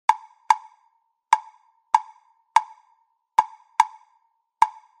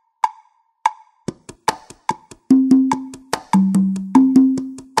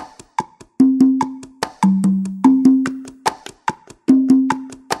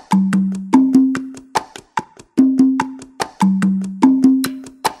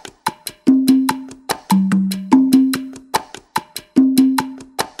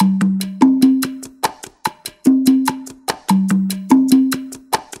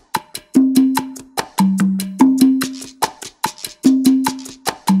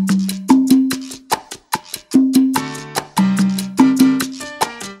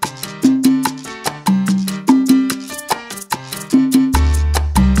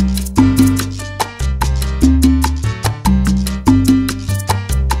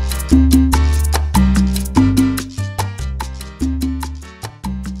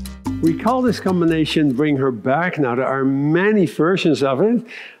call this combination bring her back. Now, there are many versions of it,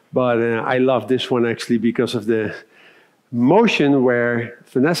 but I love this one actually because of the motion where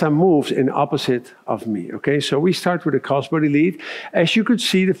Vanessa moves in opposite of me. Okay, so we start with a crossbody lead. As you could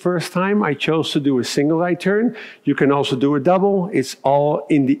see the first time, I chose to do a single right turn. You can also do a double. It's all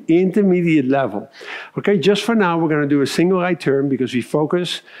in the intermediate level. Okay, just for now, we're going to do a single right turn because we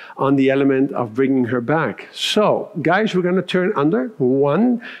focus on the element of bringing her back. So, guys, we're going to turn under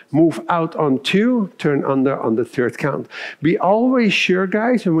 1, move out on 2, turn under on the 3rd count. Be always sure,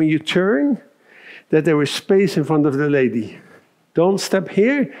 guys, and when you turn, that there is space in front of the lady. Don't step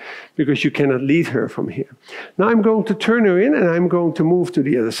here because you cannot lead her from here. Now I'm going to turn her in and I'm going to move to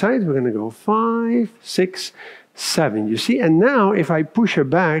the other side. We're going to go 5, 6, 7. You see? And now if I push her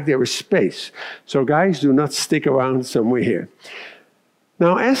back, there is space. So guys, do not stick around somewhere here.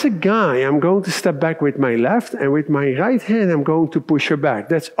 Now as a guy, I'm going to step back with my left and with my right hand, I'm going to push her back.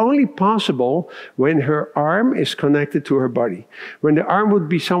 That's only possible when her arm is connected to her body. When the arm would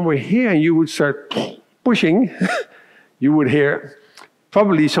be somewhere here and you would start pushing, you would hear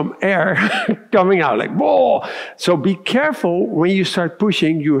probably some air coming out like, whoa. So be careful when you start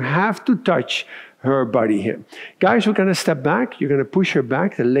pushing, you have to touch her body here. Guys, we're going to step back. You're going to push her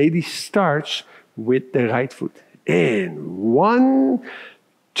back. The lady starts with the right foot. And 1,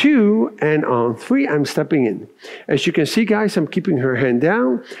 2, and on 3, I'm stepping in. As you can see, guys, I'm keeping her hand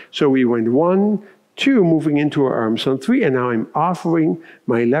down. So we went 1, 2, moving into her arms on 3, and now I'm offering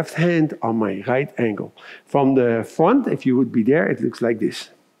my left hand on my right ankle. From the front, if you would be there, it looks like this.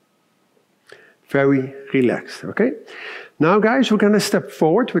 Very relaxed, okay? Now, guys, we're going to step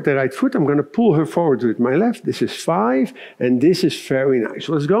forward with the right foot. I'm going to pull her forward with my left. This is 5, and this is very nice.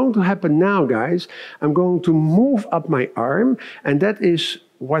 What's going to happen now, guys, I'm going to move up my arm, and that is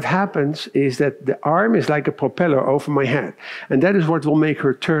what happens is that the arm is like a propeller over my head. And that is what will make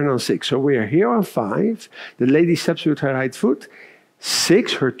her turn on 6. So we are here on 5. The lady steps with her right foot.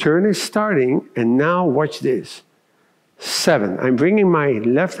 6, her turn is starting, and now watch this. 7, I'm bringing my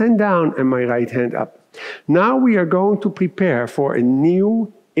left hand down and my right hand up. Now we are going to prepare for a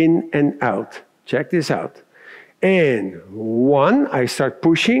new in and out. Check this out. And 1, I start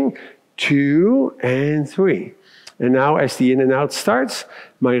pushing, 2 and 3. And now as the in and out starts,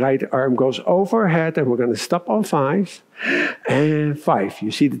 my right arm goes overhead and we're going to stop on 5 and 5.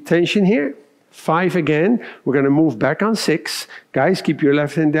 You see the tension here? 5 again. We're going to move back on 6. Guys, keep your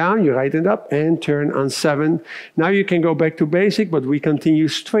left hand down, your right hand up, and turn on 7. Now you can go back to basic, but we continue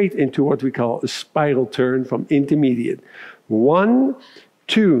straight into what we call a spiral turn from intermediate. 1,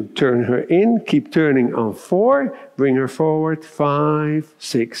 2, turn her in, keep turning on 4, bring her forward, 5,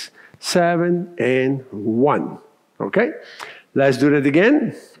 6, 7, and 1. Okay? Let's do that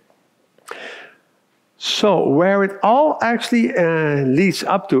again. So where it all actually leads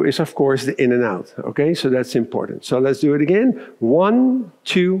up to is, of course, the in and out. Okay, so that's important. So let's do it again. 1,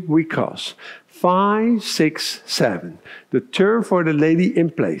 2, we cross. 5, 6, 7. The turn for the lady in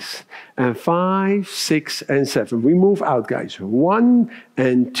place. And 5, 6, and 7. We move out, guys. 1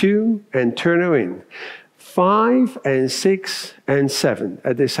 and 2, and turn her in. 5 and 6 and 7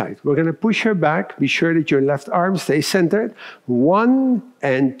 at this side. We're going to push her back. Be sure that your left arm stays centered. 1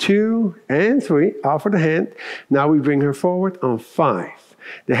 and 2 and 3. Offer the hand. Now we bring her forward on 5.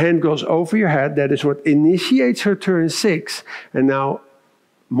 The hand goes over your head. That is what initiates her turn 6. And now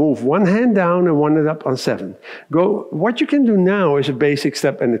move one hand down and one hand up on 7. What you can do now is a basic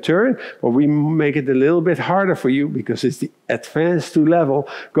step and a turn, but we make it a little bit harder for you because it's the advanced 2 level.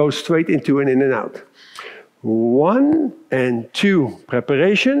 Go straight into an in and out. 1 and 2,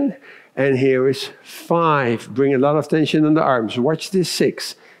 preparation. And here is 5. Bring a lot of tension on the arms. Watch this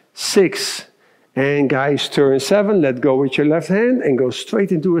 6. 6. And guys, turn 7. Let go with your left hand and go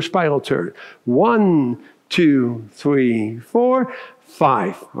straight into a spiral turn. 1, 2, 3, 4,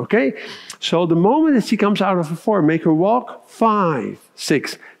 5. Okay? So the moment that she comes out of a 4, make her walk. 5,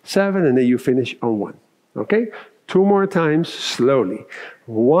 6, 7, and then you finish on 1. Okay? 2 more times, slowly.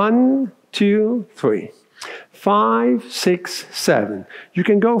 1, 2, 3. 5, 6, 7. You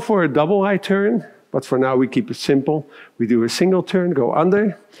can go for a double right turn, but for now we keep it simple. We do a single turn, go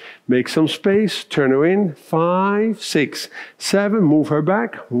under, make some space, turn her in. 5, 6, 7, move her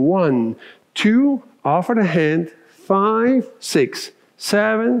back. 1, 2, offer the hand. 5, 6,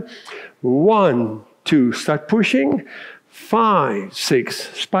 7. 1, 2, start pushing. 5,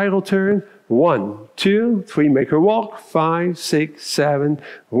 6, spiral turn. 1, 2, 3, make her walk. 5, 6, 7.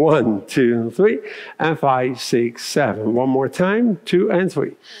 1, 2, 3. And 5, 6, 7. One more time. 2 and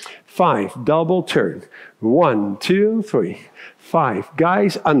 3. 5, double turn. 1, 2, 3. 5,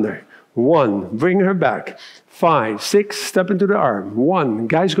 guys, under. 1, bring her back. 5, 6, step into the arm. 1,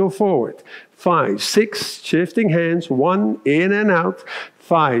 guys go forward. 5, 6, shifting hands. 1, in and out.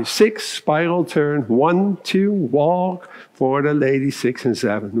 5, 6, spiral turn. 1, 2, walk for the lady. 6 and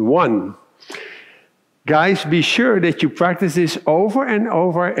 7. 1. Guys, be sure that you practice this over and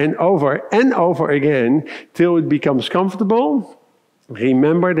over and over and over again till it becomes comfortable.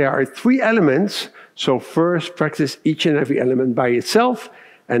 Remember, there are 3 elements. So first, practice each and every element by itself,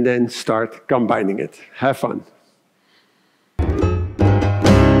 and then start combining it. Have fun.